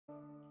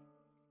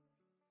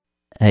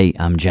Hey,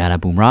 I'm Jad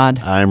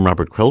Abumrad. I'm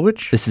Robert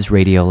Krulwich. This is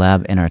Radio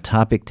Lab, and our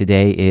topic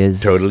today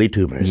is... Totally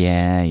tumors.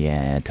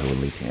 Yeah,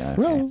 totally.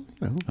 Okay.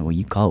 Well,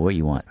 you call it what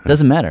you want.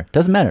 Doesn't matter,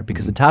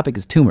 because the topic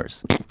is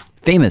tumors.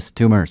 Famous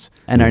tumors.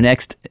 And our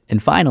next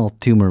and final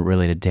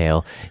tumor-related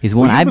tale is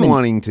one I've been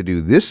wanting to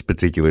do this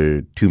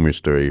particular tumor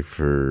story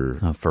for...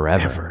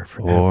 forever.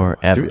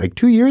 Like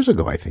 2 years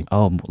ago, I think.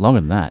 Oh,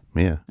 longer than that.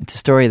 Yeah. It's a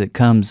story that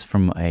comes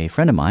from a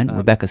friend of mine,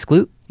 Rebecca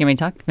Skloot. You want me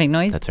to talk? Make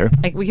noise? That's her.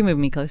 We can move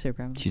me closer,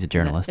 probably. She's a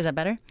journalist. Is that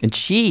better? And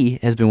she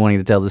has been wanting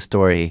to tell this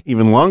story...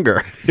 Even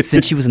longer.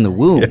 since she was in the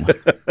womb.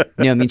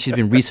 She's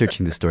been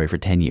researching the story for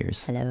 10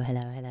 years. Hello.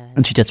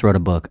 And she just wrote a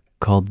book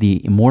called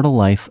The Immortal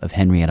Life of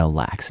Henrietta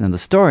Lacks. And the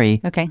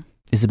story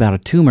is about a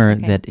tumor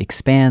that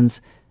expands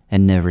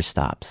and never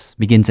stops.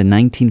 Begins in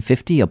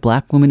 1950. A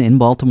black woman in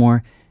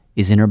Baltimore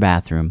is in her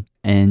bathroom,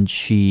 and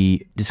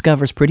she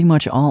discovers pretty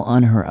much all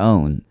on her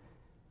own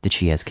that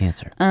she has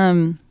cancer.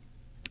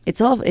 It's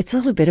a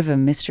little bit of a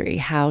mystery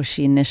how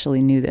she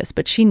initially knew this,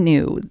 but she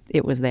knew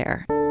it was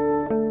there.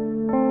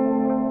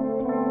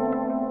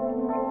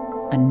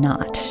 A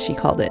knot, she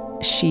called it.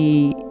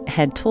 She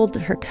had told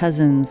her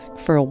cousins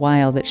for a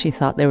while that she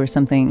thought there was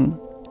something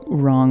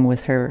wrong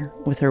with her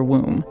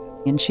womb.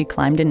 And she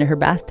climbed into her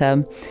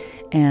bathtub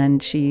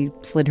and she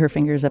slid her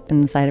fingers up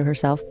inside of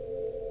herself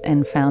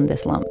and found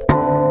this lump.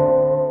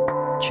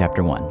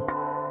 Chapter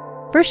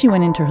 1. First, she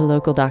went into her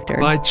local doctor.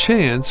 By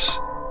chance,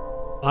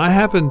 I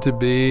happened to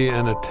be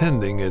an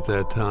attending at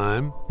that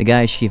time. The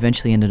guy she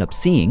eventually ended up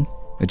seeing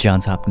at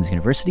Johns Hopkins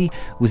University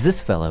was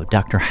this fellow,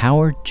 Dr.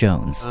 Howard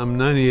Jones. I'm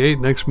 98.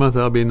 Next month,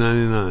 I'll be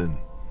 99.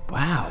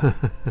 Wow.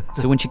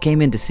 So when she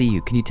came in to see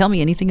you, can you tell me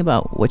anything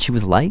about what she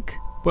was like?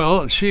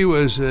 Well, she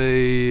was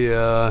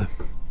a...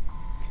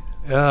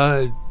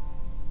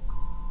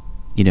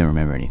 You don't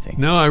remember anything?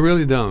 No, I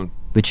really don't.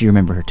 But you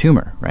remember her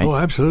tumor, right? Oh,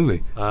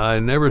 absolutely. I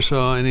never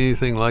saw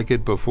anything like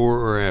it before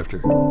or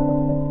after.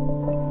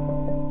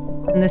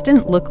 And this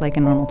didn't look like a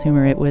normal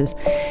tumor. It was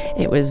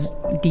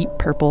deep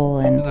purple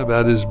and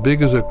about as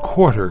big as a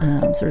quarter.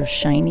 Sort of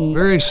shiny.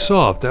 Very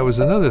soft. That was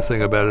another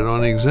thing about it.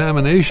 On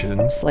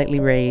examination, slightly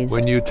raised.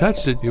 When you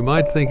touched it, you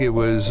might think it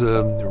was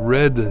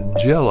red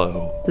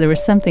Jell-O. There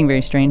was something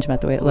very strange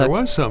about the way it looked.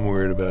 There was something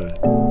weird about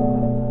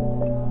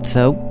it.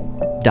 So,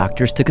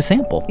 doctors took a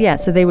sample. Yeah,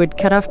 so they would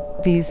cut off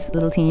these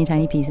little teeny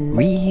tiny pieces.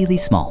 Really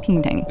small.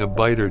 Teeny tiny. A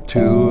bite or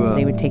two.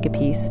 They would take a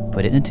piece.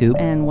 Put it in a tube.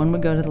 And one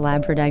would go to the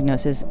lab for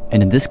diagnosis.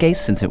 And in this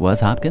case, since it was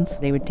Hopkins,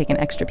 they would take an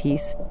extra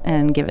piece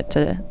and give it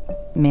to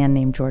a man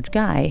named George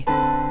Guy.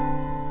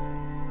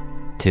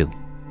 2.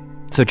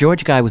 So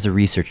George Guy was a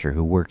researcher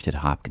who worked at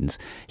Hopkins.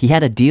 He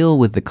had a deal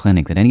with the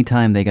clinic that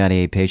anytime they got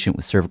a patient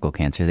with cervical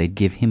cancer, they'd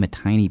give him a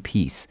tiny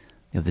piece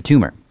of the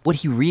tumor. What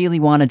he really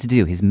wanted to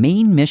do, his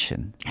main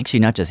mission,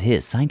 actually not just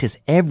his, scientists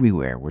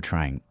everywhere were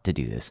trying to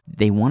do this.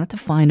 They wanted to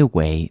find a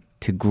way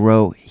to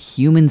grow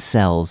human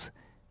cells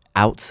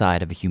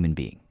outside of a human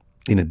being.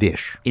 In a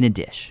dish. In a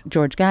dish.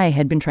 George Guy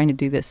had been trying to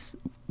do this,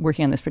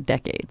 working on this for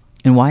decades.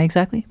 And why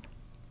exactly?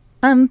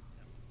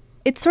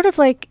 It's sort of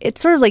like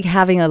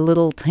having a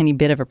little tiny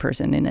bit of a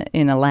person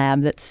in a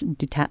lab that's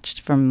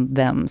detached from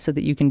them so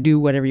that you can do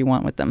whatever you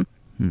want with them.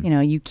 You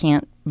know, you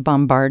can't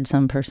bombard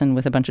some person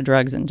with a bunch of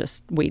drugs and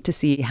just wait to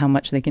see how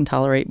much they can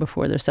tolerate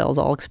before their cells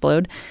all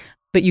explode.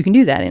 But you can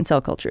do that in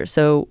cell culture.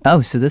 So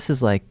so this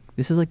is like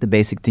the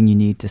basic thing you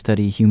need to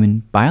study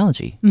human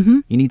biology. Mm-hmm.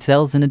 You need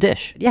cells in a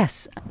dish.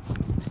 Yes.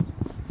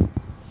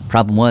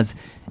 Problem was,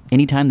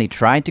 anytime they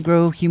tried to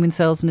grow human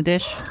cells in a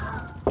dish,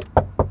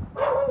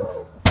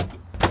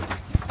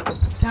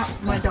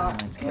 My dog.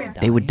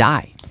 they would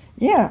die.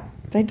 Yeah,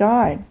 they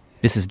died.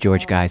 This is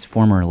George Guy's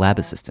former lab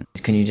assistant.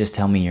 Can you just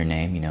tell me your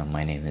name? You know,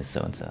 my name is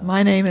so-and-so.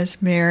 My name is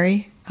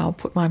Mary. I'll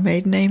put my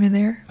maiden name in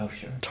there. Oh,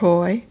 sure.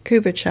 Toy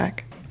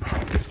Kubitschek.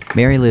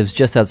 Mary lives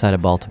just outside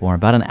of Baltimore,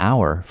 about an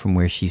hour from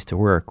where she used to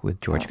work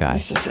with George Guy.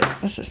 This is it.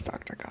 This is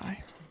Dr.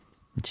 Guy.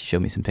 And she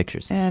showed me some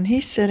pictures. And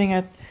he's sitting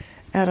at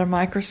a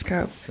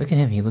microscope. Look at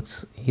him.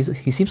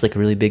 He seems like a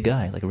really big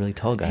guy, like a really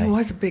tall guy. He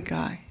was a big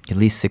guy. At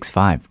least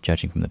 6'5",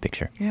 judging from the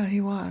picture. Yeah, he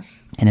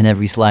was. And in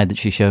every slide that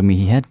she showed me,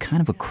 he had kind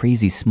of a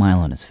crazy smile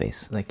on his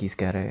face. Like he's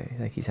having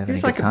a good time. He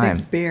was like a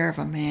big bear of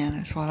a man,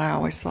 is what I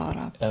always thought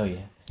of. Oh,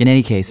 yeah. In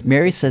any case,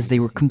 Mary says they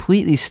were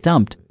completely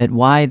stumped at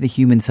why the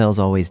human cells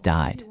always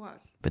died. He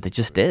was. But they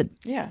just did.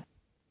 Yeah.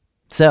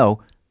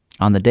 So,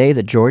 on the day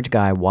that George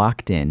Guy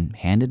walked in,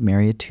 handed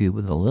Mary a tube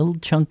with a little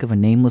chunk of a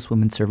nameless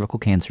woman's cervical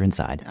cancer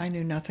inside. I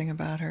knew nothing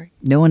about her.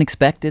 No one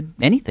expected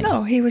anything.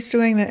 No, he was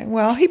doing that.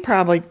 Well, he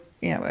probably,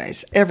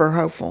 is ever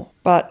hopeful.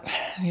 But,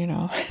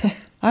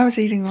 I was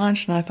eating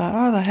lunch and I thought,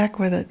 oh, the heck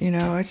with it.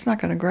 It's not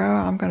going to grow.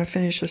 I'm going to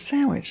finish the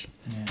sandwich.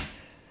 Yeah.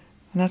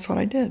 And that's what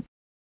I did.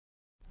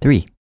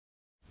 3.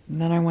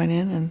 And then I went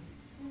in and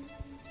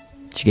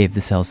she gave the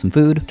cells some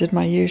food. Did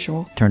my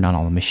usual. Turned on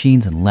all the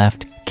machines and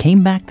left.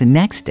 Came back the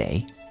next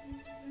day.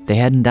 They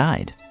hadn't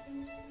died.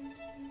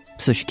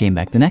 So she came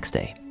back the next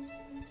day.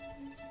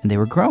 And they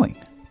were growing.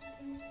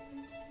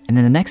 And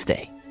then the next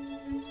day.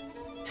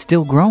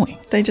 Still growing.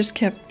 They just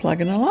kept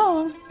plugging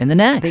along. And the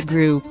next. They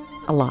grew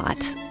a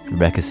lot.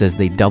 Rebecca says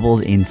they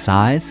doubled in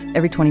size.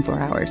 Every 24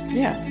 hours.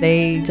 Yeah.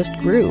 They just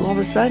grew. All of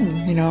a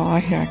sudden, you know,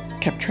 I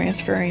kept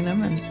transferring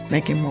them and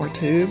making more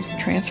tubes,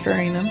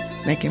 transferring them,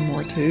 making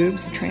more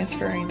tubes,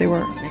 transferring. They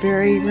were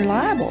very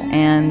reliable.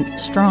 And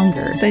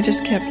stronger. They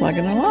just kept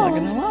plugging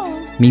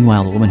along.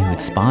 Meanwhile, the woman who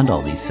had spawned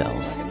all these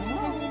cells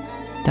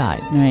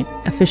died. Right.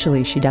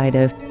 Officially, she died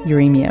of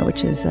uremia,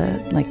 which is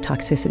like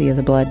toxicity of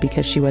the blood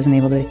because she wasn't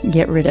able to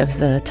get rid of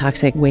the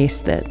toxic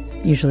waste that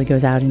usually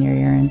goes out in your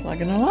urine.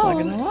 Plugging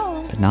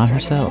along. But not her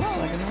cells.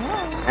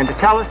 And to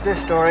tell us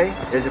this story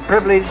is a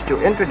privilege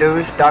to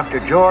introduce Dr.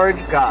 George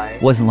Guy.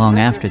 It wasn't long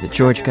after that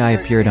George Guy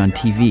appeared on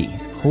TV,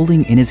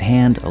 holding in his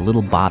hand a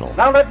little bottle.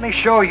 Now let me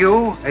show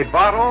you a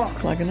bottle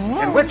Plugging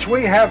along. in which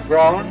we have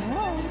grown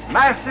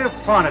massive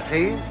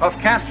quantities of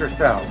cancer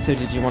cells. So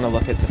did you want to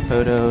look at the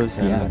photos?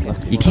 And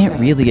You can't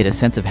really get a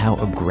sense of how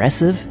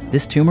aggressive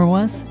this tumor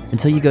was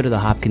until you go to the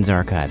Hopkins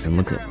archives and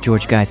look at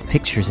George Guy's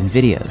pictures and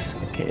videos.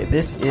 Okay,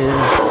 this is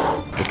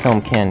the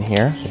film can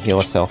here, the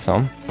HeLa cell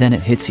film. Then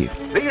it hits you.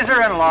 These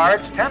are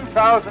enlarged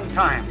 10,000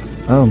 times.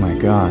 Oh my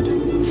God.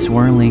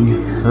 Swirling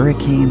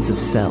hurricanes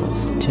of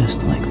cells,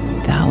 just like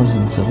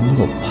thousands of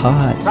little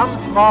pods Some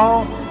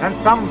small and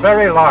some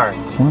very large.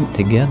 clumped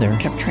together.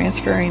 Kept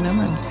transferring them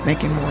and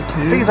making more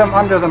tubes. See them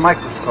under the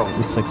microscope.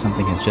 Looks like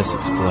something has just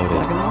exploded.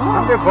 Plugging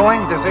along.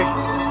 Undergoing division.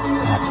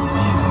 That's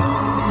amazing.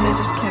 They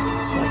just kept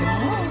plugging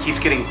along. Keeps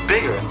getting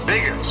bigger and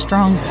bigger.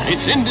 Stronger.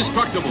 It's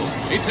indestructible.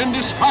 It's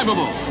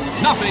indescribable.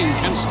 Nothing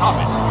can stop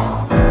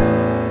it.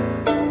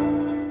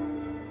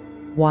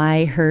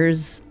 Why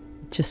hers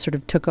just sort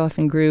of took off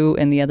and grew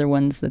and the other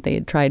ones that they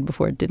had tried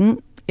before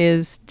didn't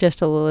is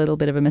just a little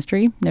bit of a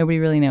mystery. Nobody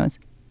really knows.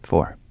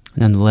 4.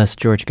 Nonetheless,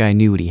 George Guy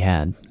knew what he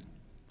had.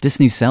 This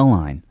new cell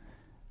line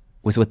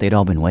was what they'd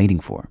all been waiting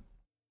for.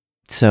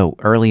 So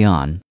early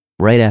on,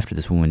 right after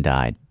this woman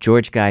died,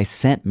 George Guy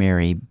sent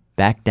Mary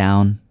back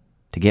down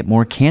to get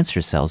more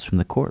cancer cells from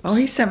the corpse. Oh,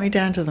 he sent me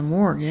down to the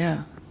morgue,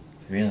 yeah.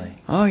 Really?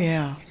 Oh,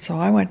 yeah. So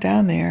I went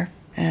down there,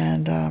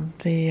 and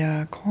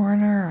the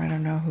coroner, I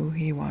don't know who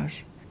he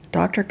was,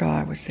 Dr.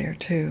 Guy was there,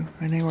 too.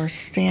 And they were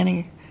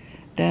standing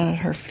down at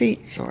her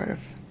feet, sort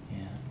of. Yeah.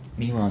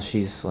 Meanwhile,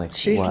 she's like,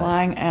 She's what?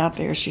 lying out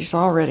there. She's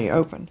already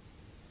open.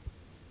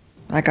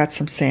 I got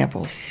some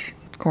samples.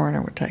 The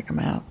coroner would take them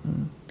out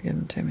and give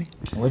them to me.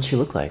 What'd she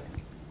look like?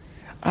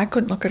 I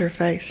couldn't look at her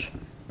face.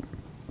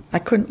 I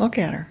couldn't look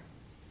at her.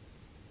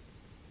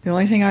 The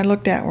only thing I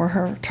looked at were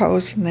her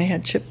toes, and they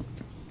had chipped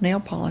nail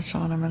polish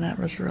on them, and that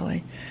was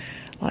really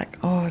like,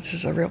 oh, this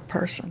is a real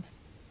person.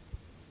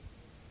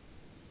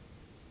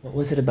 What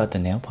was it about the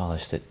nail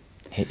polish that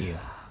hit you?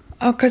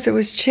 Oh, because it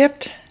was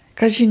chipped.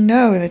 Because you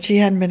know that she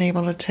hadn't been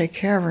able to take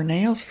care of her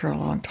nails for a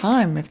long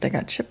time if they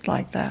got chipped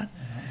like that.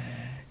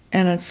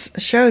 And it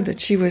showed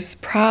that she was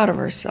proud of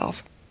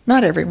herself.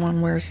 Not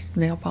everyone wears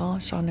nail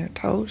polish on their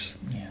toes.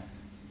 Yeah.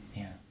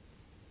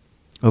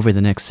 Over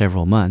the next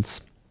several months,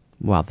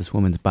 while this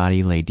woman's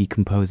body lay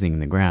decomposing in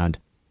the ground,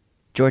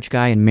 George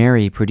Guy and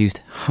Mary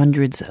produced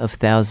hundreds of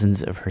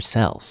thousands of her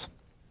cells,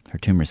 her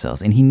tumor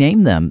cells, and he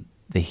named them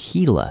the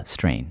HeLa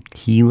strain.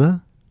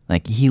 HeLa?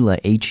 Like HeLa,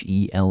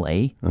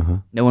 H-E-L-A.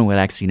 No one would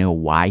actually know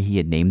why he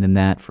had named them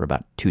that for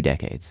about 2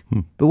 decades.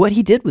 But what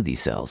he did with these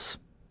cells,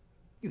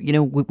 you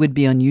know, would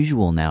be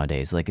unusual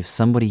nowadays. Like if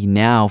somebody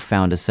now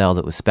found a cell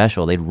that was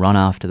special, they'd run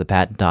off to the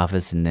patent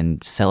office and then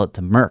sell it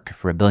to Merck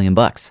for $1 billion.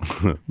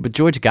 But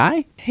George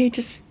Guy He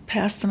just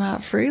passed them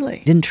out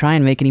freely. didn't try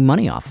and make any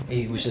money off them.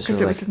 He was just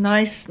Because it was a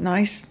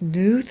nice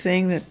new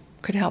thing that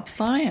could help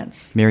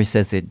science. Mary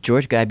says that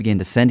George Guy began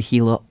to send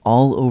HeLa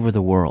all over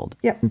the world.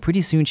 Yep. And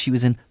pretty soon she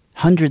was in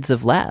hundreds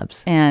of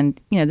labs.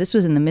 And, you know, this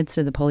was in the midst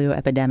of the polio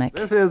epidemic.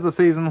 This is the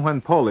season when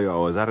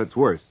polio is at its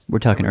worst. We're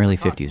talking early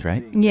 50s,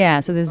 right? Yeah,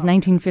 so this is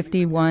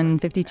 1951,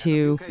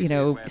 52, you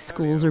know,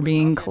 schools are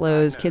being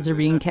closed, kids are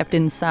being kept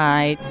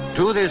inside.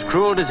 To this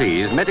cruel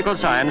disease, medical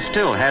science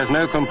still has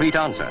no complete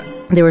answer.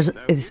 There was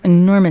this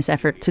enormous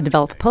effort to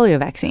develop a polio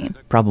vaccine.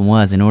 Problem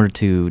was, in order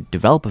to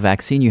develop a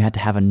vaccine, you had to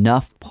have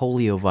enough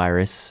polio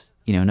virus,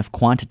 you know, enough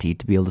quantity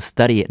to be able to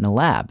study it in a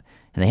lab.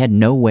 And they had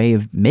no way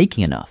of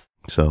making enough.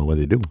 So what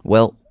did they do?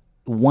 Well,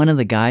 one of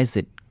the guys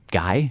that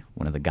Guy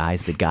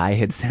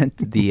had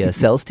sent the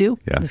cells to,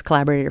 This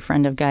collaborator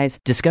friend of Guy's,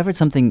 discovered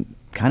something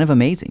kind of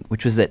amazing,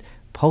 which was that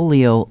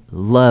polio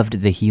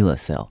loved the HeLa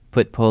cell.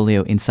 Put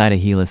polio inside a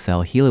HeLa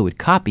cell, HeLa would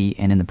copy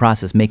and in the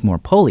process make more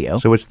polio.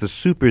 So it's the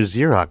super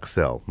Xerox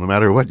cell. No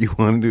matter what you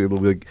want to do,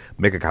 it'll like,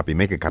 make a copy,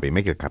 make a copy,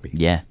 make a copy.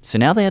 Yeah. So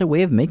now they had a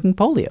way of making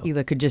polio.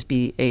 HeLa could just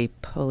be a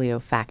polio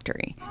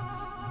factory.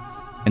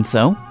 And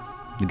so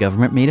the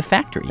government made a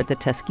factory, But the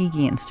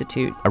Tuskegee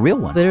Institute, a real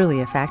one. literally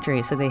a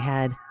factory, so they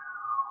had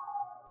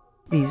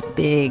these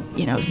big,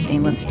 you know,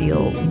 stainless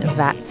steel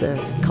vats of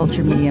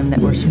culture medium that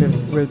were sort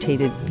of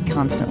rotated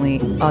constantly,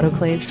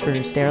 autoclaves for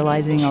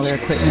sterilizing all their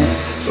equipment,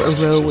 a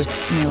row with,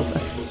 you know,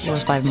 4 or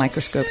 5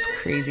 microscopes,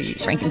 crazy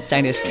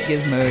Frankensteinish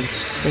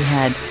gizmos. They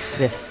had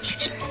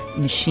this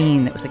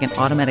machine that was like an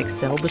automatic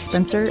cell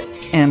dispenser,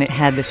 and it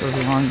had this sort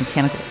of long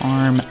mechanical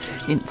arm.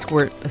 It'd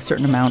squirt a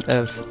certain amount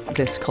of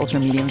this culture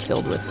medium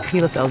filled with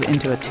HeLa cells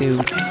into a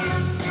tube.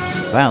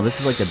 Wow, this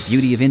is like the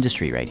beauty of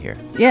industry right here.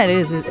 Yeah, it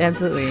is,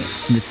 absolutely.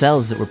 And the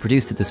cells that were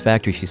produced at this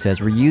factory, she says,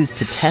 were used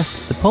to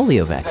test the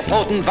polio vaccine. A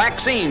potent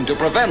vaccine to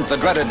prevent the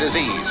dreaded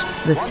disease.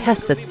 The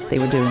tests that they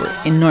were doing were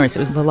enormous. It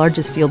was the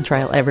largest field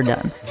trial ever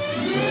done.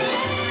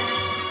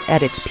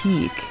 At its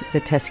peak, the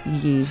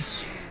Tuskegee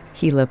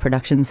HeLa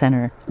Production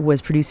Center was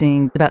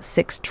producing about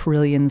 6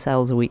 trillion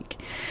cells a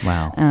week.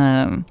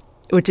 Wow.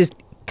 Which is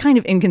kind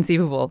of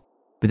inconceivable.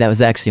 But that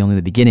was actually only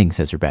the beginning,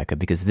 says Rebecca,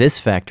 because this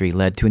factory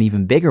led to an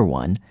even bigger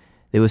one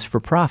that was for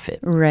profit.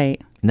 Right.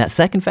 And that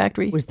second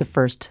factory was the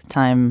first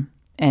time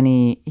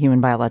any human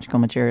biological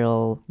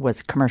material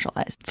was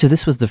commercialized. So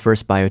this was the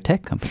first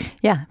biotech company?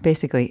 Yeah,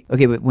 basically.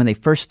 Okay, but when they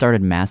first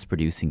started mass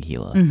producing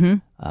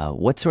HeLa,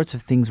 what sorts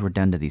of things were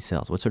done to these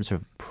cells? What sorts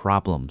of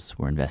problems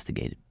were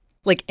investigated?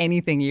 Like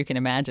anything you can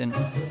imagine.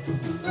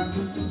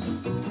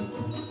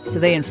 So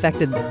they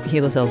infected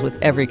HeLa cells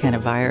with every kind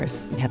of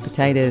virus: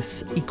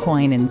 hepatitis,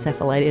 equine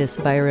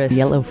encephalitis virus,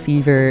 yellow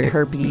fever,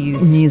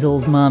 herpes,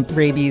 measles, mumps,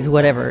 rabies,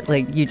 whatever.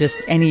 Like you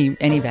just any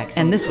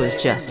vaccine. And this was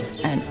just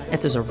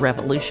it was a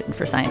revolution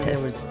for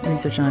scientists. There was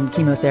research on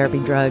chemotherapy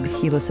drugs.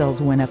 HeLa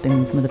cells went up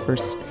in some of the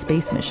first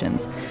space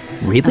missions.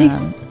 Really?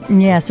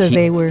 Yeah. So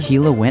they were.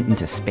 HeLa went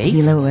into space.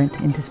 HeLa went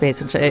into space.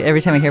 Which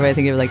every time I hear about it, I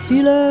think of like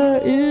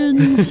HeLa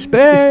in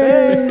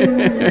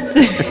space.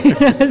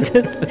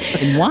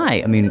 And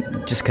why? I mean,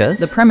 just because?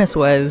 The premise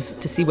was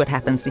to see what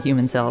happens to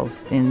human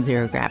cells in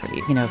zero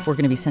gravity. You know, if we're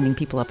going to be sending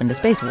people up into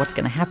space, what's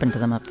going to happen to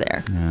them up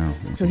there? Oh.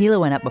 So HeLa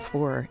went up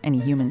before any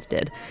humans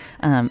did.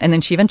 And then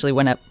she eventually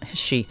went up,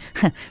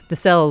 the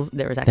cells,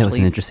 there was actually... That was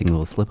an interesting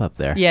little slip up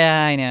there.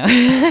 Yeah, I know.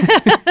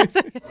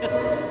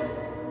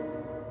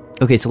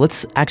 Okay, so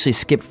let's actually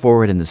skip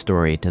forward in the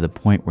story to the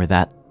point where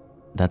that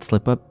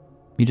slip up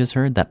you just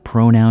heard, that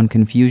pronoun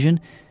confusion,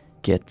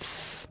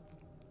 gets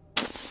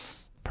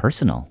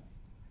personal.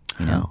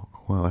 You know?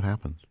 Well, what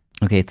happens?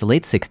 Okay, it's the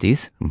late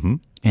 60s,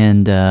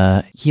 and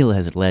HeLa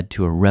has led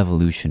to a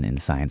revolution in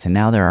science, and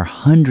now there are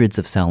hundreds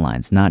of cell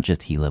lines, not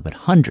just HeLa, but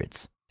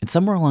hundreds. And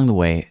somewhere along the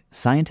way,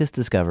 scientists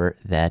discover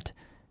that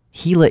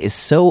HeLa is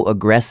so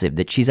aggressive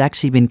that she's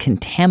actually been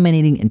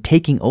contaminating and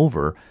taking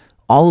over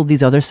all of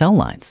these other cell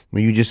lines.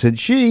 Well, you just said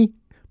she,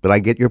 but I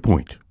get your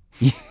point.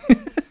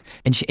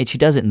 And she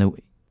does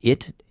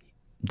it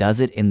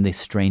does it in the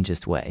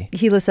strangest way.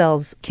 HeLa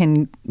cells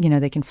can,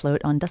 they can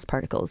float on dust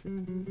particles.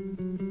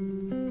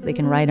 They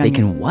can ride on... They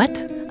can what?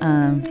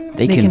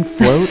 They can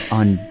float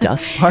on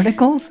dust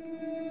particles?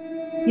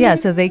 Yeah,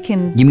 so they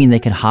can... You mean they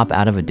can hop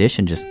out of a dish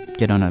and just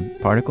get on a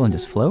particle and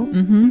just float?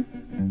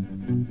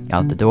 Mm-hmm.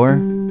 Out the door?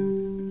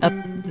 Up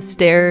the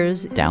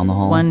stairs. Down the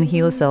hall? One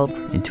HeLa cell...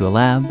 Into a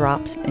lab?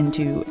 Drops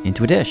into a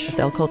dish. A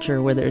cell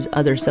culture where there's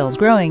other cells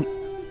growing.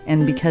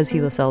 And because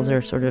HeLa cells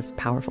are sort of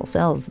powerful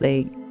cells,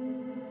 they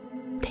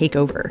take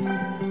over.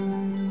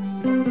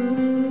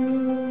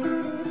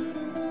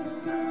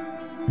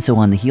 So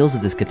on the heels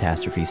of this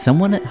catastrophe,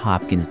 someone at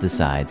Hopkins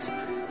decides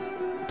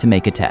to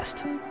make a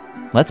test.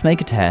 Let's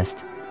make a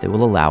test that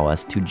will allow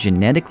us to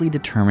genetically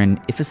determine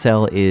if a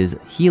cell is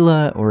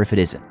HeLa or if it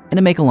isn't. And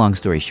to make a long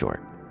story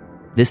short,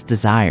 this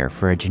desire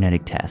for a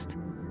genetic test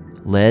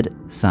led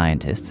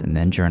scientists and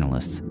then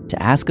journalists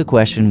to ask a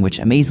question which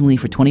amazingly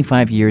for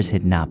 25 years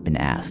had not been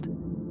asked.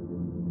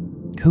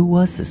 Who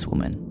was this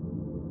woman?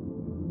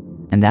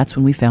 And that's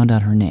when we found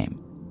out her name.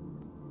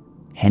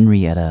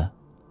 Henrietta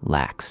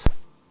Lacks.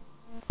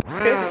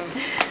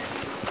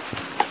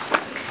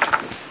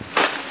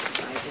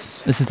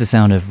 This is the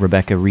sound of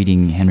Rebecca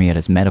reading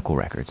Henrietta's medical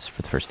records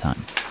for the first time.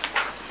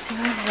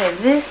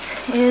 This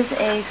is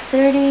a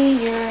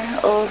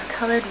 30-year-old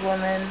colored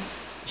woman.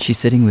 She's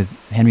sitting with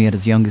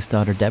Henrietta's youngest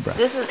daughter, Deborah.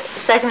 This is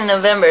 2nd of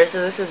November,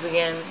 so this is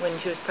again when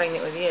she was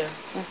pregnant with you.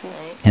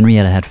 Right?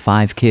 Henrietta had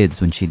 5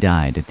 kids when she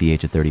died at the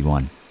age of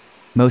 31.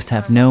 Most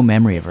have no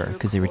memory of her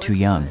because they were too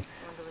young.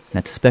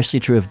 That's especially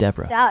true of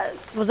Deborah. I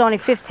was only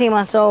 15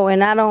 months old,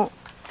 and I don't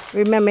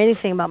remember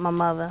anything about my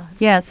mother.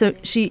 Yeah, so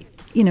she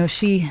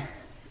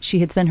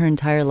had spent her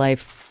entire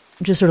life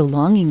just sort of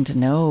longing to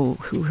know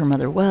who her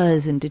mother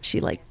was, and did she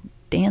like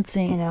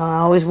dancing? I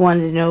always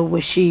wanted to know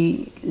what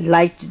she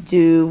liked to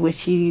do, where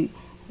she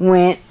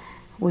went,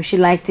 where she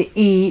liked to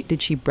eat.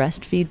 Did she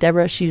breastfeed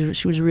Deborah? She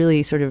was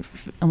really sort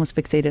of almost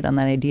fixated on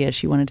that idea.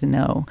 She wanted to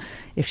know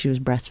if she was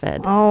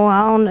breastfed. Oh,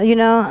 I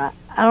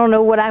don't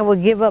know what I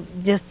would give up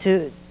just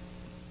to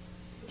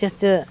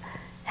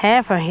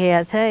have her here,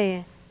 I tell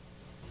you.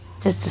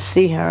 Just to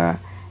see her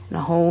and to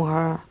hold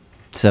her.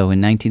 So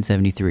in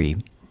 1973,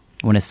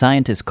 when a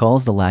scientist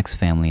calls the Lacks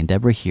family and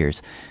Deborah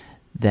hears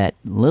that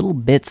little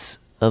bits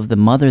of the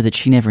mother that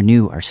she never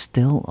knew are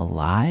still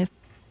alive,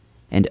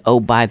 and oh,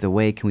 by the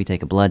way, can we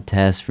take a blood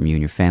test from you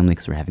and your family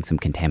because we're having some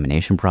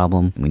contamination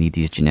problem? We need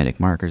these genetic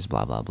markers,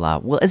 blah, blah, blah.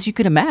 Well, as you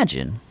could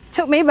imagine...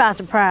 Took me by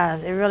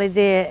surprise. It really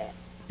did.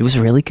 It was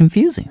really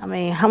confusing. I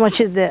mean, how much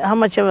of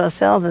our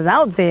cells is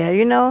out there,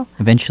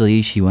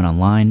 Eventually, she went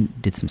online,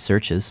 did some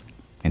searches,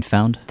 And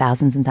found?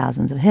 Thousands and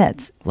thousands of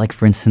hits. Like,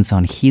 for instance,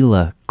 on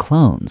Gila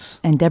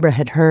clones. And Deborah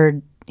had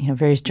heard,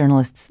 various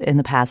journalists in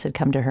the past had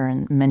come to her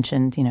and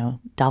mentioned,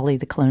 Dolly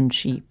the cloned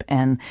sheep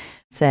and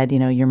said,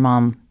 your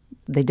mom,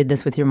 they did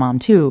this with your mom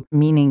too,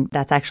 meaning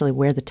that's actually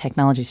where the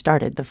technology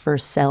started. The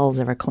first cells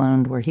ever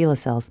cloned were HeLa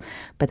cells,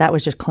 but that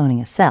was just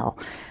cloning a cell,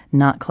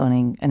 not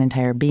cloning an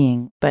entire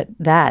being. But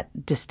that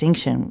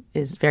distinction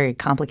is very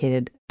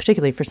complicated,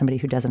 particularly for somebody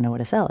who doesn't know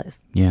what a cell is.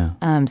 Yeah.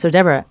 So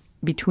Deborah,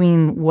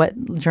 between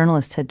what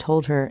journalists had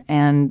told her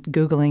and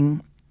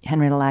Googling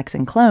Henrietta Lacks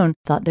and clone,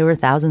 thought there were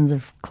thousands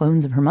of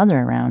clones of her mother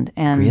around.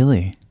 And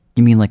really?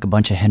 You mean like a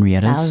bunch of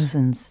Henriettas?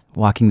 Thousands.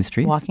 Walking the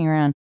streets? Walking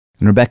around.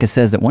 And Rebecca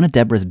says that one of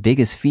Deborah's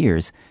biggest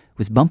fears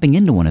was bumping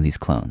into one of these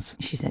clones.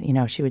 She said,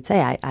 she would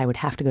say, I would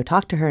have to go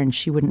talk to her and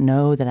she wouldn't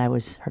know that I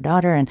was her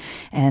daughter and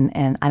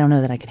I don't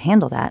know that I could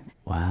handle that.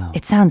 Wow.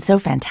 It sounds so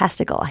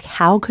fantastical. Like,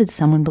 how could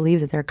someone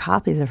believe that there are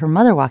copies of her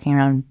mother walking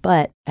around?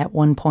 But at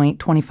one point,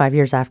 25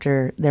 years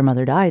after their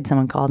mother died,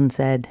 someone called and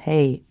said,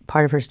 hey,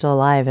 part of her's still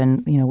alive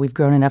and, we've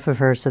grown enough of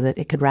her so that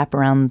it could wrap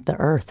around the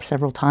earth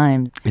several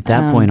times. At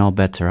that point, all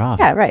bets are off.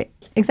 Yeah, right.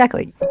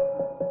 Exactly.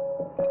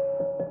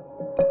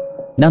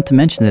 Not to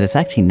mention that it's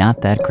actually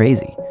not that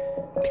crazy,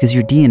 because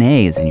your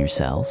DNA is in your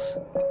cells.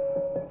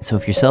 So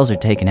if your cells are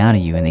taken out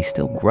of you and they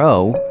still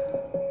grow,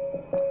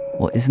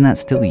 well, isn't that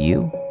still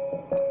you?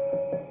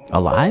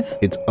 Alive?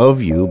 It's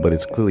of you, but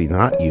it's clearly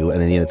not you, and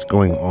then it's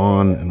going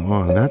on and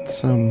on.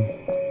 That's,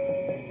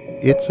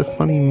 it's a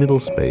funny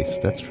middle space,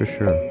 that's for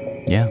sure.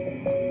 Yeah.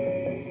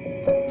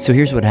 So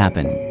here's what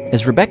happened.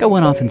 As Rebecca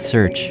went off in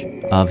search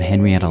of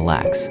Henrietta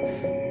Lacks,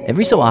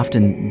 every so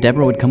often,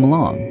 Deborah would come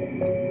along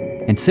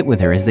and sit with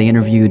her as they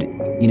interviewed,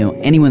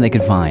 anyone they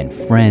could find,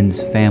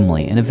 friends,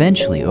 family, and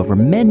eventually, over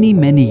many,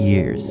 many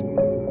years,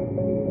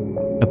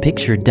 a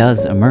picture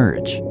does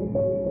emerge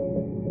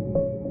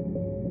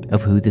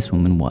of who this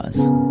woman was.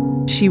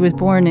 She was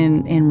born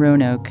in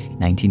Roanoke.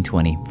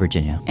 1920,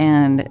 Virginia.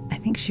 And I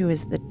think she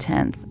was the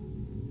 10th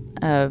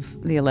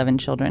of the 11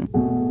 children.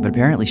 But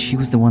apparently she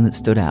was the one that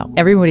stood out.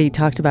 Everybody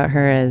talked about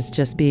her as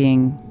just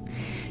being,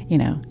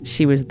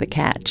 she was the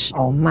catch.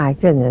 Oh my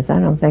goodness, I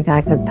don't think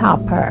I could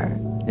top her.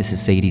 This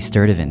is Sadie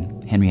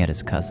Sturdivant,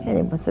 Henrietta's cousin.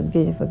 Henny was a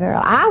beautiful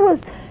girl. I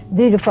was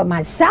beautiful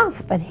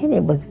myself, but Henny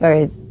was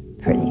very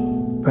pretty.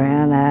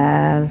 Brown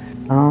eyes,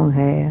 long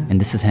hair. And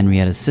this is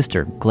Henrietta's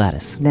sister,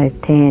 Gladys.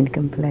 That tan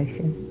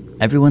complexion.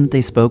 Everyone that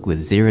they spoke with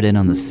zeroed in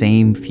on the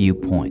same few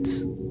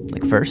points.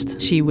 Like, first,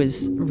 she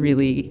was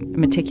really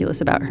meticulous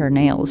about her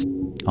nails.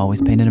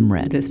 Always painted them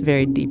red. This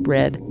very deep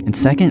red. And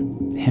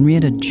second,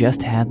 Henrietta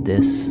just had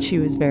this... She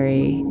was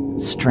very...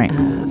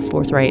 strength.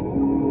 Forthright.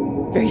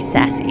 Very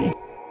sassy.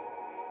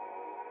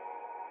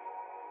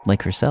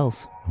 Like her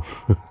cells.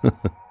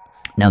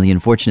 Now, the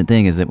unfortunate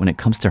thing is that when it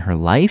comes to her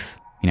life,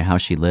 how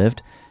she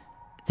lived,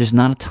 there's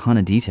not a ton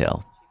of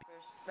detail.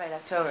 Right,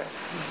 October.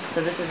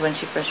 So this is when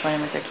she first went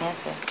in with her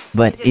cancer.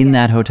 But in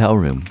that hotel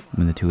room,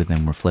 when the two of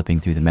them were flipping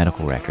through the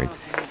medical records,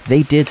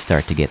 they did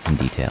start to get some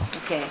detail.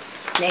 Okay.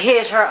 Now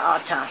here's her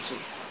autopsy.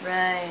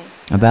 Right.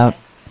 About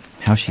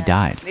how she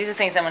died. These are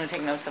things I'm going to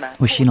take notes about.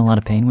 Was she in a lot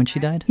of pain when she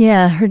died?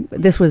 Yeah,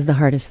 this was the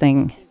hardest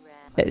thing.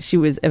 She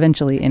was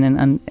eventually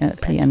in a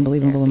pretty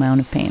unbelievable amount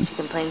of pain. She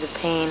complains of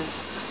pain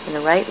in the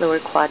right lower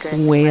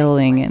quadrant.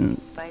 Wailing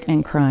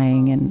and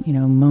crying and,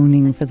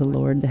 moaning for the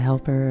Lord to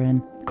help her.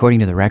 And according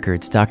to the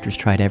records, doctors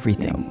tried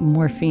everything.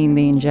 Morphine,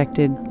 they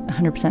injected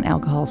 100%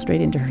 alcohol straight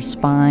into her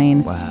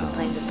spine. Wow. She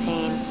complains of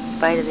pain in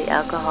spite of the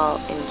alcohol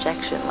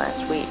injection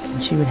last week.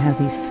 And she would have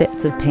these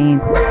fits of pain.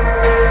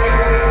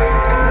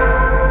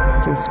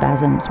 Sort of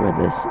spasms where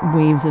this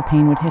waves of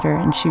pain would hit her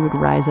and she would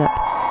rise up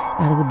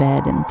out of the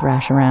bed and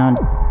thrash around.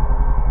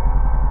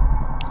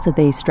 So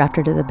they strapped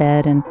her to the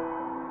bed and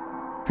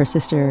her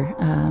sister,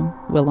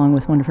 along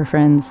with one of her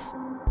friends,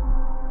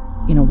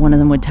 one of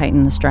them would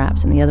tighten the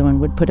straps and the other one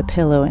would put a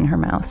pillow in her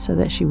mouth so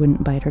that she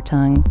wouldn't bite her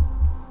tongue.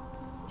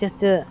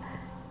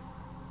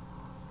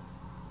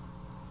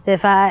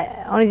 If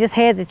I only just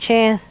had the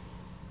chance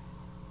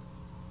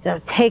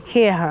to take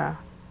care of her.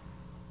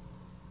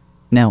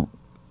 Now,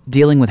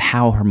 dealing with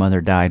how her mother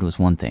died was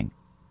one thing,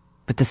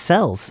 but the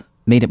cells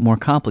made it more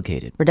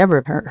complicated. For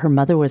Deborah, her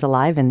mother was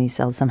alive in these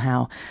cells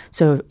somehow.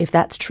 So if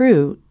that's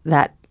true,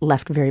 that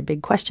left very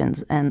big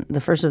questions. And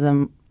the first of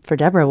them for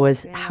Deborah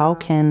was, how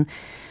can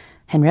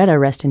Henrietta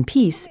rest in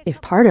peace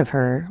if part of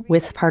her,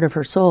 with part of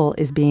her soul,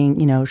 is being,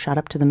 shot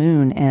up to the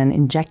moon and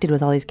injected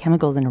with all these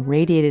chemicals and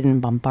irradiated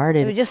and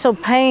bombarded? It was just so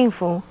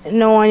painful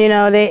knowing,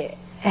 they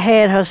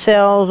had her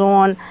cells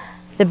on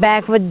the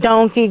back of a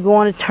donkey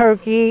going to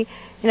Turkey,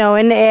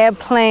 in the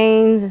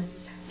airplanes,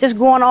 just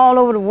going all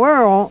over the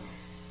world.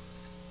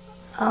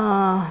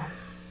 I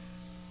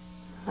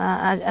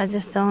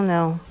just don't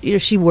know.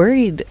 She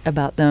worried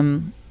about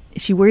them.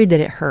 She worried that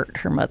it hurt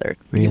her mother.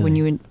 Really? When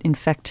you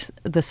infect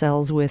the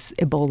cells with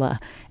Ebola,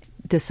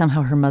 does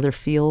somehow her mother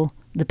feel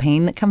the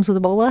pain that comes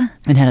with Ebola?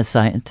 And had a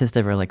scientist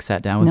ever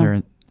sat down with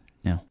her?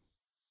 No. I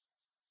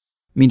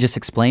mean, just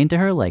explain to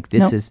her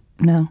this is...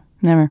 No,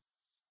 never.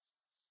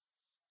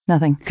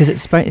 Nothing. Because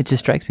it just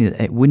strikes me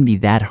that it wouldn't be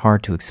that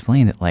hard to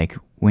explain that, like,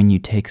 when you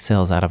take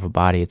cells out of a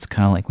body, it's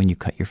kind of like when you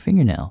cut your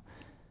fingernail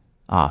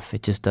off.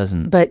 It just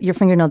doesn't... But your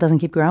fingernail doesn't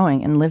keep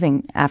growing and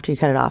living after you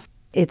cut it off.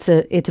 It's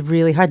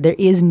really hard. There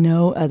is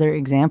no other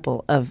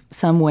example of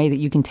some way that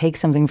you can take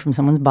something from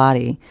someone's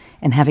body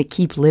and have it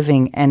keep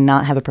living and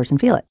not have a person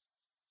feel it.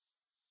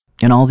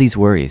 And all these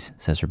worries,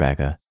 says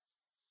Rebecca,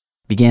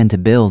 began to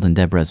build in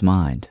Deborah's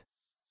mind.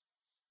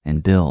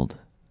 And build.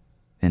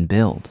 And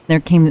build. There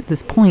came at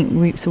this point,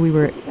 we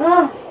were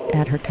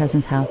at her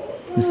cousin's house.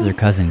 This is her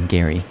cousin,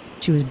 Gary.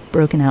 She was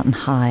broken out in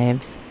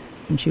hives,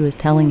 and she was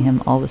telling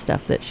him all the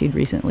stuff that she'd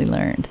recently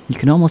learned. You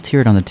can almost hear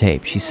it on the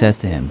tape. She says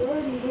to him,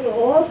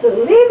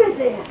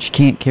 she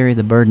can't carry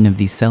the burden of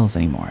these cells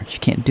anymore. She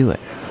can't do it.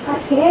 I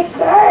can't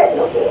carry it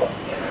no more.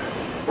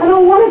 I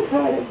don't want to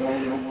carry it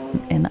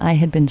anymore. And I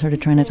had been sort of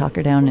trying to talk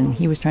her down, and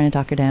he was trying to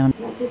talk her down.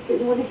 I just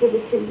didn't want to give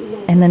it to you.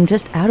 And then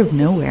just out of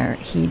nowhere,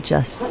 he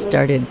just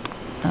started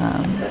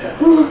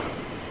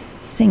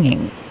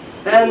singing.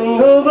 And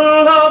the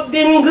Lord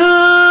been good,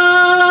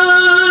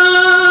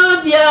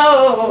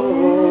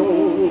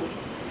 yo.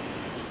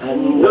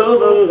 And the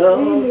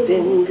Lord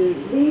been good.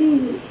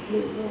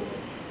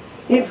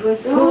 He put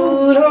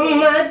food on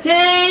my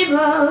table.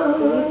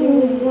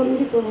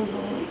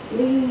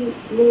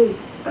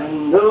 I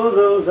know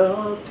the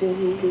Lord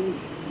been good.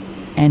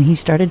 And he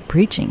started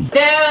preaching.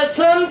 There are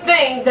some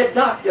things that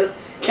doctors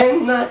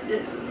cannot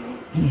do.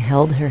 He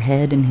held her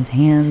head in his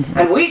hands.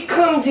 And we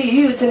come to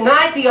you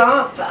tonight, the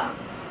author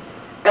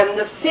and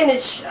the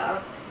finisher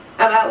of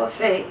our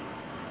faith.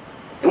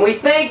 And we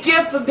thank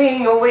you for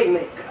being a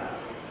waymaker.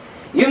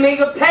 You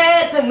make a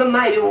path in the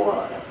mighty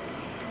waters.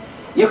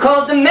 You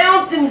cause the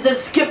mountains to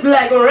skip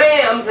like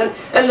rams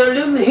and the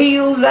little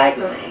hills like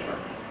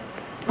lambs.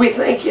 We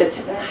thank you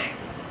tonight.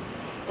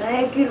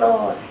 Thank you,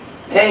 Lord.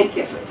 Thank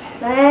you for that.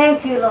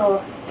 Thank you,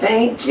 Lord.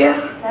 Thank you.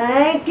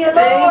 Thank you, Lord.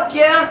 Thank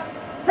you.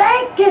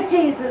 Thank you,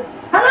 Jesus.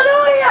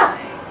 Hallelujah.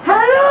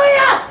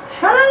 Hallelujah.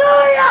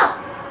 Hallelujah.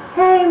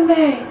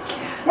 Amen.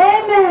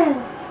 Amen.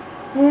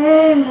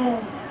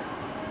 Amen.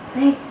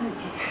 Thank you,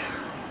 Jesus.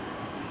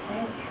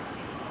 Thank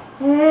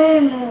you.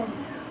 Amen.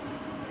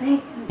 Thank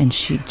you. And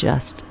she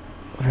just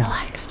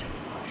relaxed.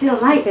 I feel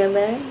light,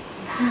 man.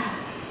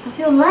 I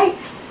feel light.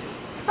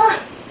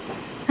 Oh.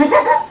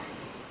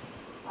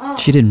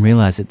 She didn't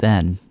realize it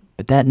then,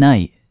 but that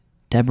night,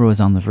 Deborah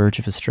was on the verge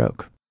of a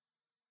stroke.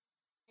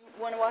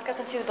 You want to walk up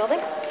and see the building?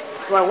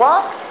 You want to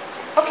walk?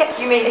 Okay,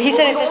 you mean... He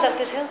said it's just up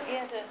this hill?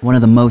 Yeah. One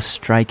of the most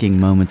striking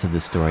moments of the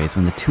story is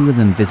when the two of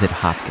them visit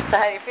Hopkins. So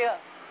how do you feel?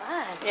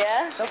 Fine.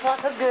 Yeah? So far,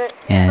 so good.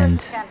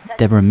 And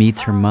Deborah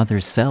meets her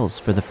mother's cells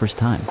for the first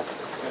time.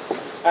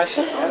 I'll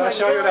show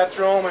you that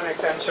room and I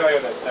can show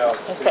you the cells.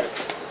 Okay.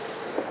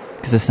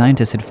 Because the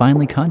scientist had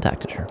finally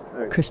contacted her.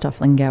 Christoph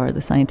Lingauer, the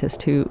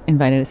scientist who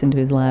invited us into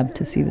his lab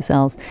to see the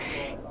cells,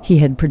 he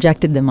had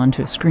projected them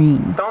onto a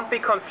screen. Don't be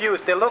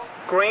confused. They look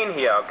green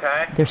here,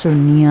 okay? They're sort of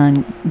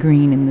neon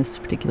green in this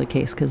particular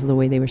case because of the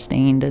way they were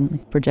stained and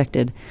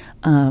projected.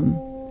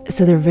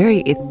 So they're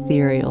very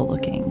ethereal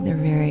looking. They're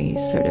very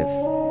sort of,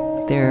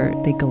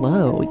 they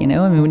glow, you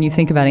know? I mean, when you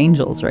think about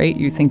angels, right?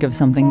 You think of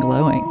something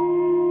glowing.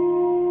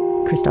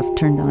 Christoph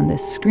turned on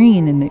this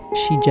screen and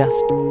she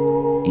just,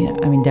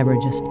 Deborah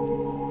just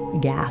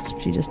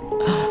gasped. She just,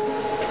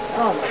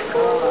 oh my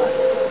God.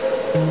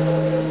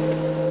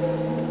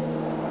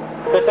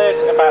 This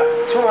is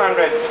about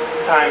 200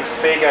 times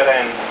bigger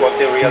than what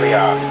they really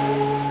are.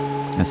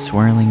 A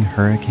swirling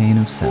hurricane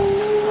of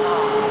cells.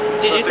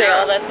 Did you say,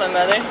 oh, that's my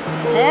mother?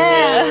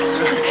 Yeah.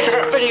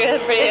 Pretty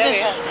good, pretty heavy.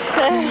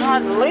 It's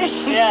hard to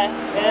believe. Yeah.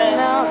 You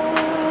know?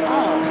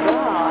 Oh,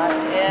 God.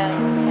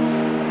 Yeah.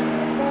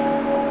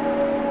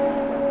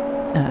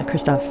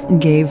 Christoph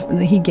gave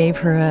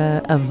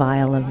her a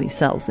vial of these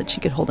cells that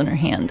she could hold in her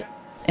hand.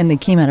 And they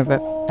came out of a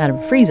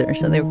freezer,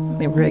 so they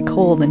were very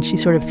cold. And she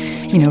sort of,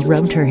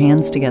 rubbed her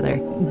hands together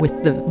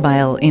with the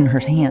vial in her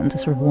hand to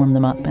sort of warm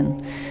them up,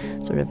 and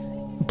sort of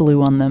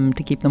blew on them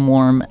to keep them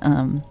warm.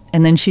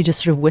 And then she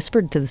just sort of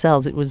whispered to the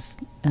cells. It was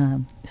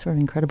sort of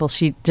incredible.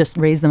 She just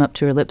raised them up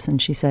to her lips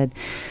and she said,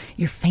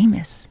 "You're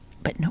famous,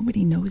 but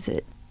nobody knows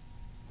it."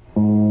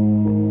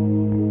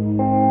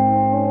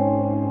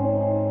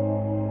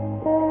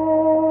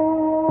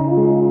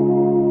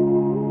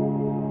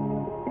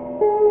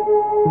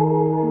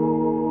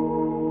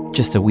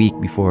 Just a week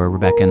before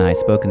Rebecca and I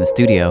spoke in the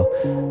studio,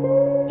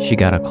 she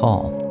got a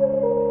call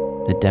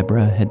that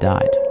Deborah had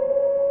died.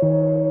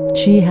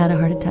 She had a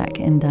heart attack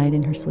and died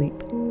in her sleep.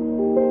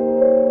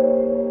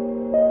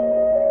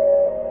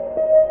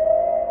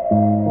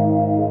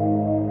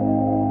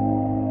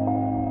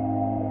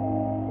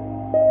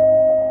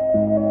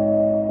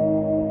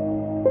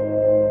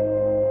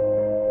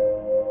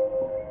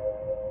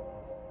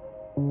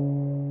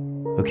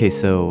 Okay,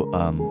 so,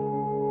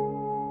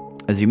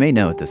 as you may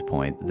know at this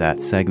point, that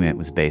segment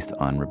was based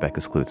on Rebecca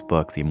Skloot's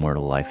book, The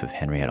Immortal Life of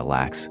Henrietta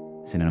Lacks.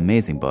 It's an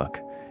amazing book.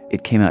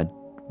 It came out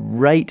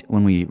right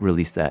when we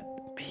released that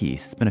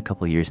piece. It's been a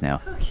couple of years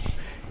now. Okay.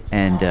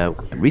 And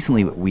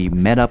recently we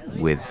met up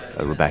with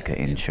Rebecca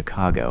in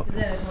Chicago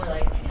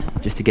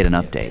just to get an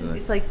update.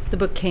 It's like the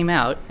book came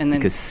out, and then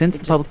because since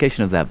the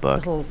publication of that book,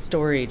 the whole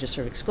story just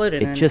sort of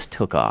exploded. It just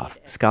took off.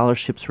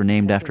 Scholarships were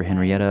named after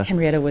Henrietta.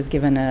 Henrietta was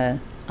given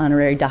an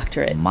honorary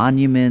doctorate.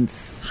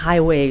 Monuments.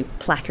 Highway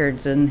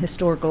placards and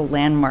historical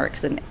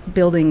landmarks and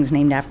buildings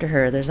named after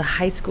her. There's a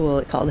high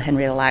school called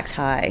Henrietta Lacks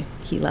High,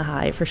 Gila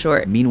High for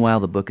short. Meanwhile,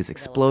 the book is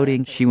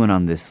exploding. She went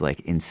on this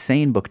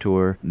insane book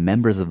tour.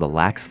 Members of the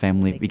Lacks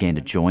family began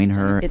to join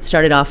her. It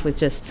started off with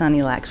just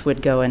Sonny Lacks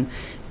would go and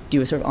do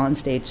a sort of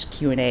onstage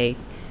Q&A,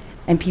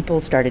 and people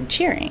started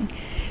cheering.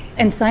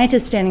 And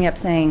scientists standing up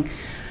saying,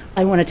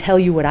 I want to tell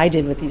you what I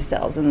did with these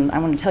cells, and I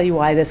want to tell you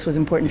why this was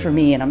important for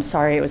me, and I'm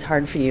sorry it was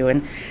hard for you.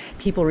 And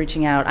people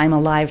reaching out, I'm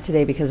alive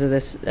today because of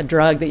a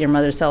drug that your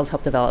mother's cells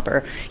helped develop,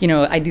 or,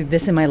 I do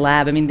this in my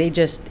lab. I mean,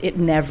 it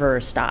never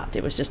stopped.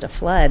 It was just a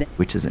flood.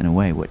 Which is, in a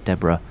way, what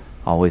Deborah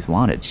always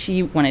wanted.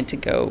 She wanted to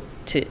go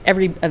to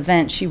every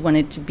event. She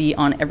wanted to be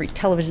on every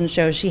television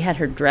show. She had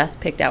her dress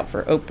picked out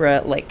for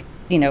Oprah,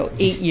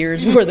 8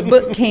 years before the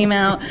book came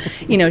out.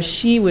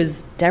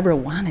 Deborah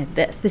wanted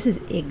this. This is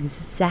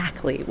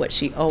exactly what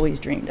she always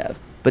dreamed of.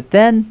 But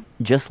then,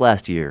 just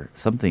last year,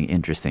 something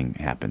interesting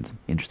happened.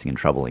 Interesting and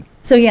troubling.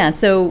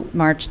 So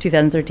March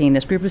 2013,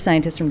 this group of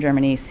scientists from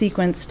Germany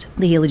sequenced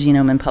the Gila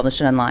genome and published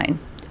it online,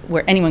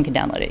 where anyone could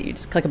download it. You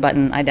just click a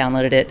button, I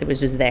downloaded it, it was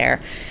just there.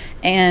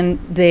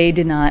 And they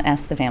did not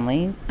ask the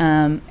family.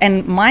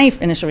 And my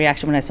initial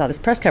reaction when I saw this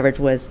press coverage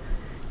was,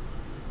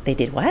 they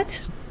did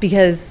what?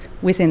 Because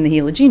within the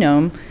Gila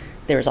genome,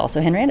 there was also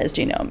Henrietta's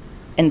genome.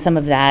 And some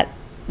of that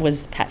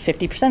was,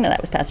 50% of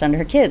that was passed on to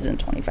her kids and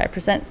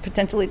 25%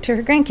 potentially to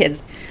her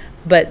grandkids.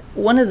 But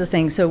one of the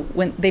things, so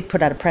when they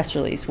put out a press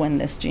release when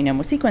this genome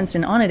was sequenced,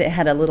 and on it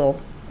had a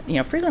little,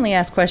 frequently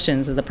asked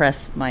questions that the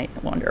press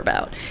might wonder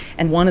about.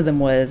 And one of them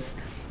was,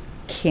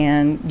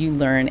 can you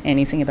learn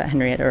anything about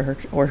Henrietta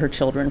or her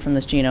children from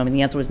this genome? And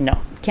the answer was no,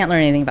 can't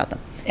learn anything about them.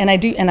 And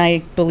I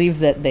believe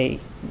that they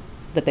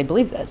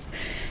believe this.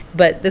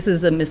 But this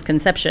is a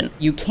misconception.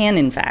 You can,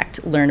 in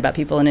fact, learn about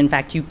people, and in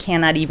fact, you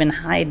cannot even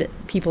hide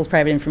people's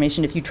private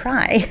information if you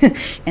try.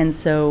 And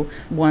so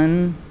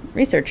one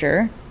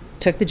researcher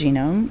took the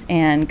genome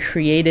and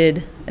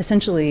created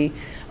essentially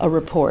a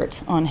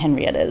report on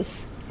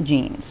Henrietta's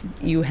genes.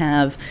 You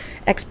have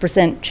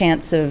X%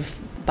 chance of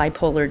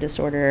bipolar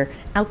disorder,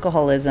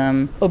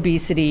 alcoholism,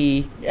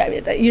 obesity.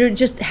 It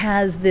just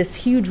has this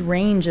huge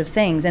range of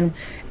things. And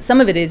some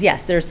of it is,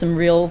 yes, there's some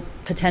real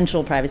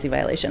potential privacy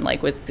violation,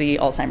 like with the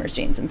Alzheimer's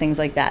genes and things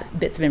like that,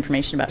 bits of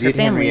information about her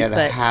family. Did Henrietta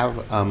but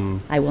have...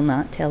 I will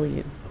not tell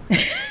you.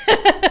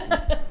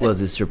 Well,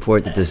 this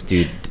report that this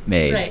dude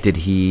made, right. Did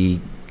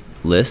he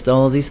list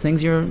all of these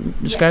things you're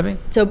describing?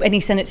 Yes. And he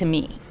sent it to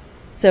me.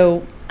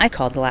 So I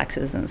called the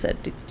Laxes and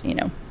said, did you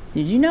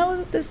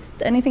know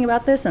anything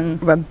about this?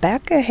 And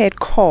Rebecca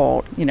had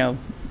called.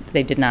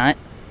 They did not.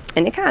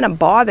 And it kind of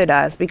bothered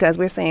us because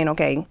we're saying,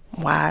 okay,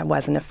 why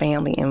wasn't the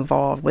family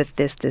involved with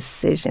this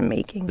decision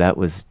making? That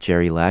was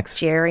Jerry Lacks.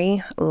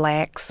 Jerry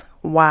Lacks.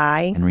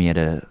 Why?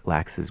 Henrietta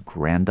Lacks's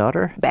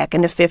granddaughter. Back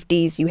in the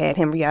 50s, you had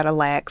Henrietta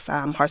Lacks.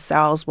 Her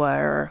cells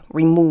were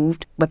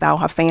removed without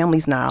her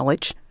family's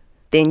knowledge.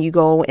 Then you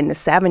go in the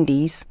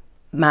 70s.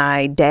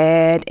 My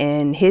dad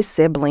and his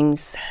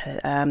siblings,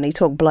 they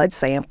took blood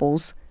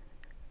samples,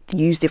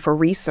 used it for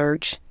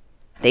research.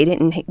 They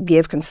didn't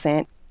give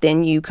consent.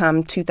 Then you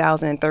come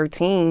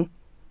 2013,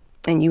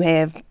 and you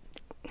have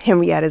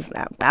Henrietta's,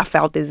 I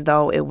felt as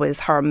though it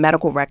was her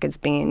medical records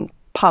being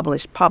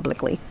published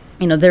publicly.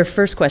 Their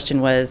first question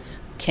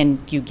was,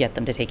 can you get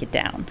them to take it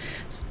down?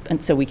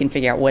 And so we can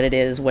figure out what it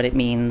is, what it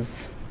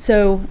means.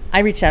 So I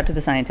reached out to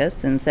the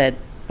scientists and said,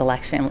 the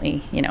Lacks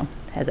family,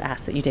 has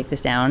asked that you take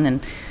this down.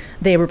 And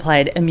they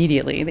replied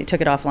immediately. They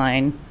took it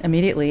offline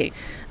immediately.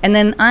 And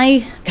then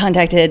I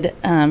contacted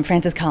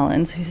Francis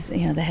Collins, who's the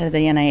head of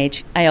the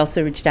NIH. I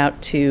also reached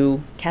out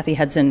to Kathy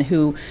Hudson,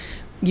 who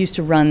used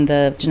to run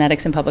the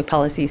Genetics and Public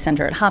Policy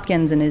Center at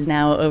Hopkins and is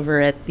now over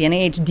at the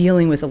NIH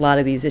dealing with a lot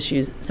of these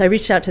issues. So I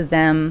reached out to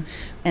them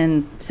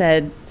and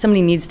said,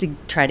 somebody needs to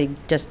try to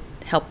just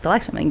help the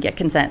Lacks family and get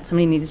consent.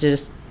 Somebody needs to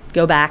just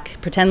go back,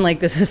 pretend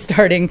like this is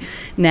starting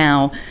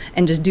now,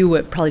 and just do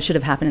what probably should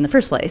have happened in the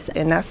first place.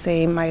 And I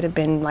say it might have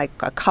been like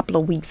a couple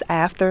of weeks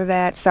after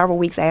that, several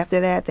weeks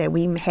after that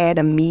we had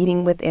a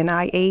meeting with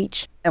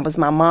NIH. It was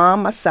my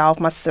mom,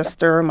 myself, my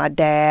sister, my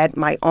dad,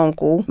 my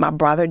uncle, my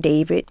brother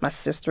David, my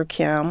sister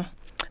Kim,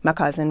 my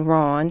cousin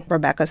Ron,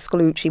 Rebecca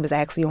Skloot. She was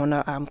actually on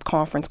a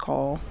conference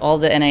call. All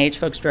the NIH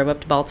folks drove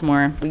up to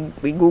Baltimore.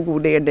 We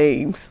Googled their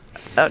names.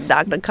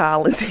 Dr.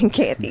 Collins and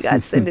Kathy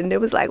got sitting, and it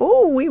was like,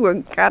 oh, we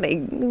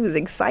was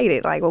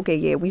excited. Like, okay,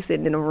 yeah, we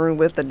sitting in a room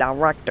with the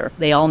director.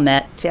 They all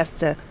met. Just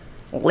to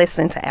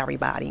listen to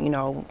everybody,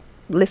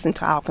 listen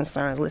to our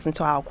concerns, listen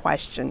to our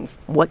questions.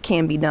 What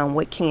can be done?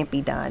 What can't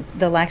be done?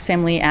 The Lacks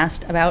family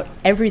asked about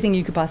everything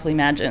you could possibly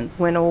imagine.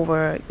 Went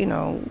over,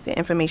 the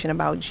information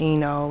about gene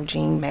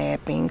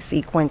mapping,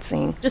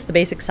 sequencing. Just the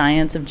basic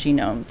science of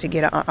genomes. To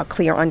get a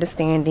clear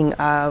understanding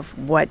of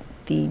what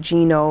the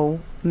genome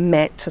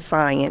meant to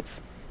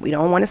science. We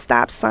don't want to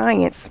stop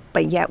science,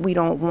 but yet we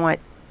don't want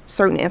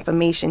certain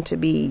information to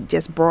be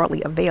just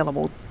broadly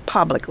available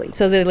publicly.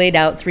 So they laid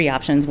out 3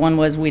 options. One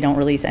was we don't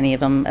release any of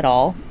them at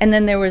all. And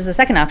then there was a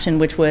second option,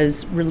 which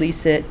was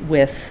release it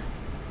with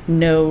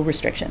no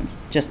restrictions.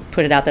 Just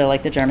put it out there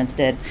like the Germans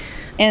did.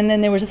 And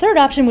then there was a third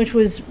option, which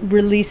was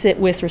release it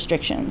with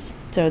restrictions.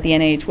 So the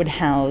NIH would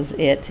house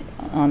it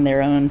on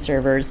their own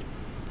servers.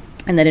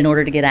 And then in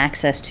order to get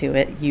access to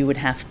it, you would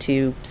have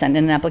to send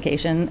in an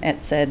application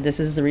that said, this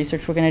is the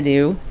research we're going to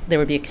do. There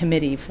would be a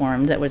committee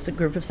formed that was a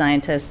group of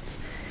scientists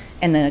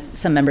and then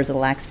some members of the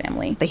Lacks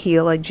family. The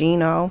HeLa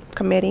Genome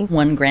Committee.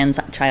 1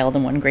 grandchild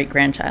and 1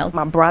 great-grandchild.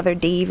 My brother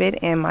David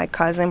and my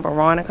cousin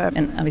Veronica.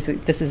 And obviously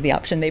this is the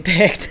option they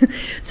picked.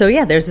 So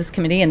yeah, there's this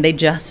committee, and they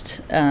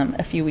just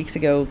a few weeks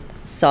ago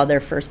saw their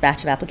first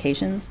batch of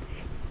applications.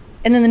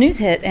 And then the news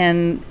hit,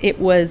 and it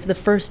was the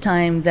first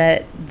time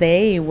that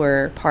they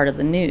were part of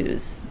the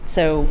news.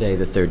 So they,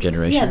 the third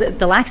generation. Yeah,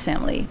 the Lacks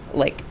family.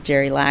 Like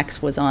Jerry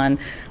Lacks was on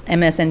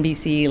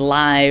MSNBC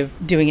Live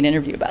doing an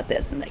interview about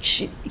this, and like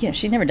she'd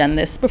never done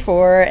this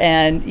before,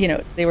 and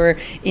they were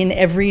in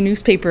every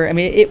newspaper. I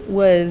mean, it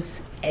was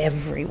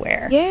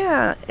everywhere.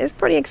 Yeah, it's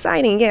pretty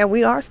exciting. Yeah,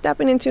 we are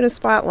stepping into the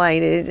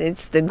spotlight.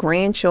 It's the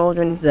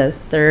grandchildren. The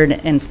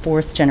 3rd and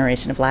 4th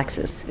generation of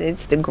Lackses.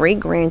 It's the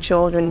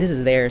great-grandchildren. This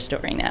is their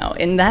story now.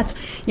 And that's,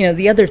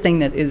 the other thing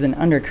that is an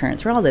undercurrent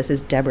through all this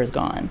is Deborah's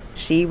gone.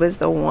 She was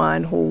the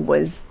one who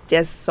was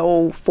just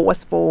so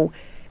forceful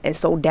and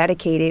so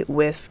dedicated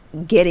with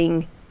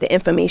getting the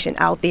information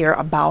out there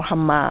about her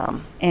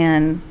mom.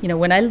 And,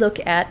 when I look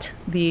at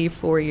the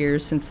 4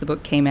 years since the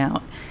book came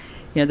out,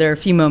 there are a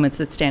few moments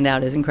that stand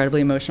out as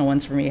incredibly emotional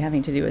ones for me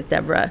having to do with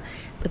Deborah.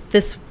 But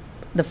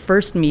the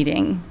first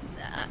meeting,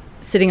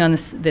 sitting on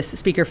this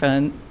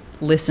speakerphone,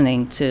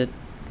 listening to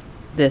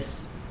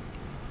this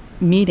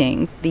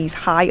meeting. These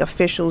high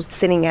officials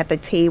sitting at the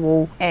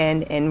table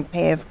and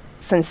have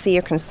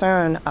sincere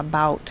concern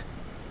about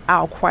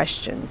our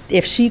questions.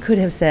 If she could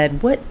have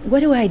said, what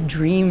do I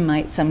dream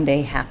might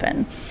someday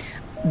happen?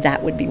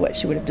 That would be what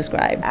she would have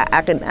described.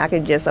 I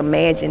could just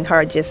imagine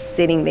her just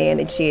sitting there in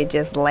the chair,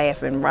 just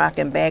laughing,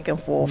 rocking back and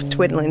forth,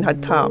 twiddling her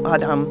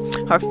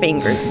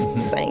fingers,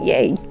 saying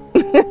 "Yay!"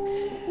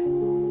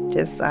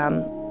 Just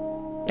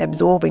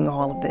absorbing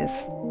all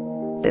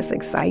of this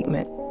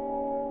excitement.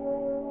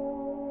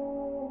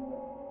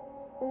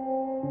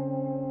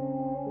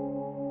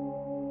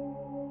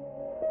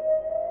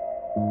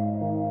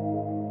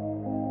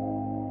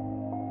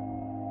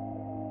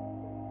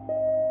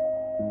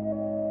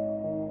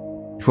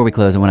 Before we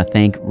close, I want to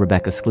thank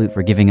Rebecca Skloot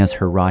for giving us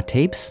her raw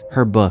tapes.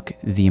 Her book,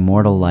 The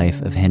Immortal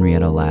Life of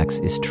Henrietta Lacks,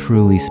 is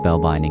truly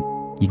spellbinding.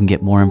 You can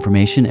get more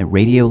information at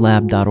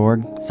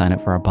radiolab.org. Sign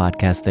up for our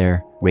podcast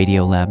there,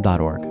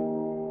 radiolab.org.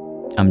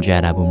 I'm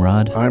Jad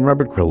Abumrad. I'm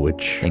Robert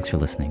Krulwich. Thanks for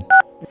listening.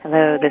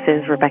 Hello, this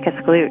is Rebecca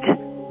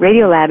Skloot.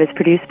 Radiolab is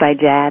produced by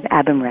Jad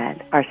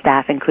Abumrad. Our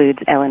staff includes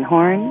Ellen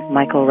Horn,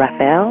 Michael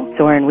Raphael,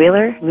 Soren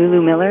Wheeler,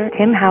 Lulu Miller,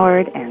 Tim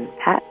Howard, and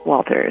Pat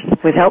Walters,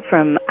 with help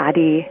from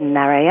Adi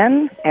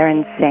Narayan,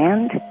 Aaron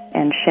Sand,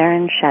 and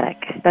Sharon Shattuck.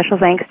 Special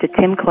thanks to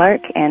Tim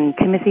Clark and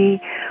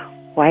Timothy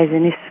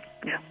Wisniewski.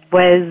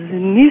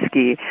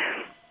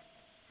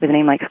 With a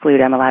name like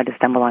Skloot, I'm allowed to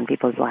stumble on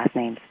people's last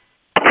names.